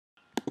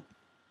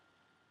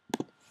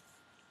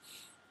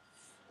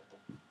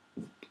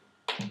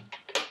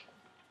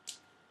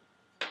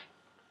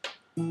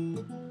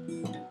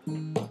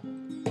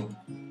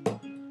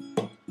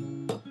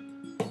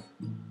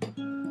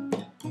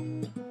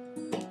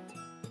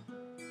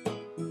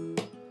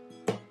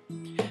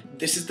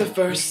This is the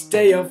first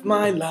day of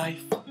my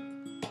life.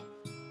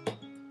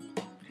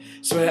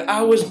 Swear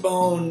I was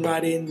born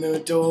right in the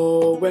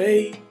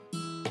doorway.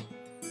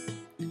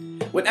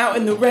 Went out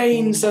in the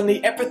rain,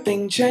 suddenly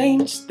everything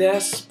changed. They're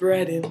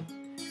spreading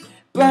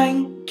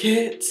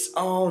blankets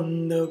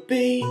on the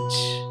beach.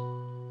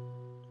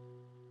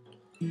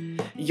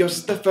 Yours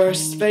is the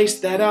first face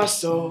that I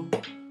saw.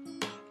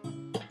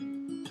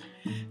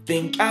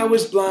 Think I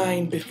was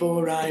blind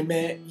before I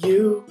met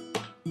you.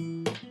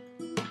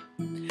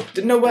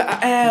 Don't know where I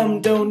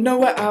am, don't know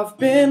where I've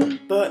been,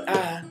 but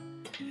I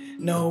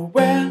know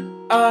where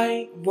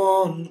I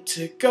want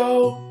to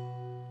go.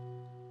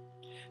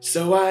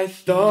 So I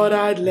thought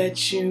I'd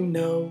let you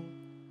know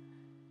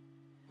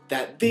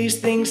that these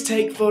things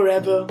take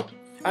forever.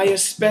 I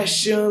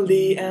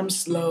especially am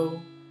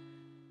slow,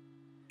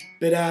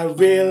 but I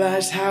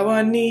realized how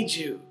I need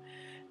you,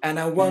 and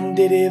I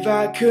wondered if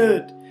I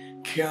could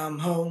come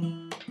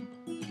home.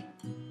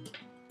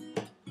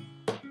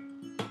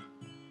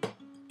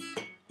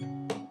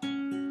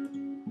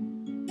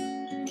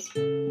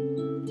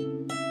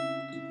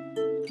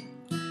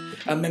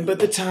 I remember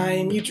the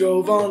time you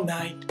drove all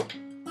night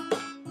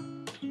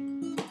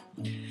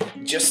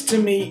just to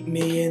meet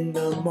me in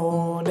the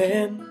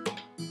morning.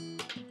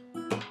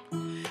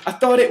 I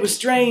thought it was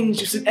strange,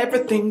 you said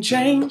everything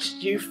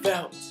changed. You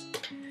felt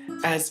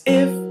as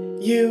if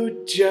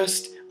you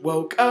just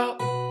woke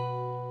up,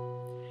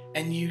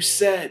 and you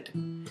said,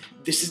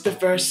 this is the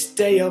first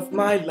day of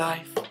my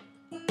life.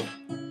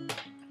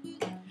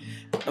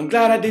 I'm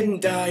glad I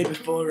didn't die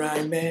before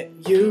I met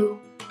you.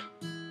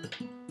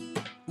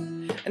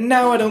 And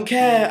now I don't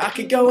care, I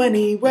could go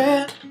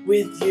anywhere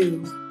with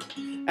you,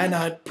 and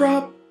I'd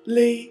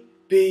probably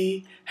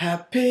be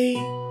happy.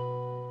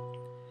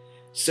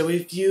 So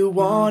if you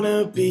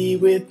wanna be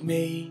with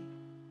me,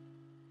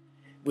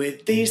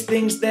 with these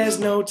things there's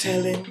no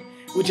telling,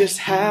 we'll just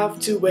have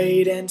to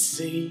wait and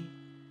see.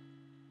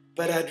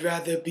 But I'd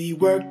rather be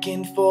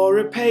working for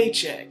a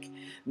paycheck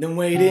than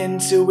waiting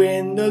to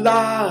win the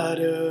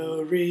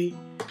lottery.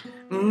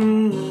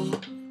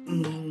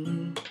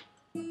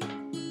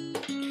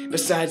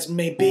 Besides,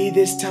 maybe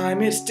this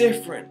time it's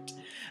different.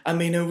 I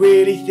mean, I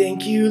really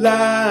think you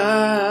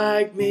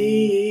like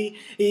me.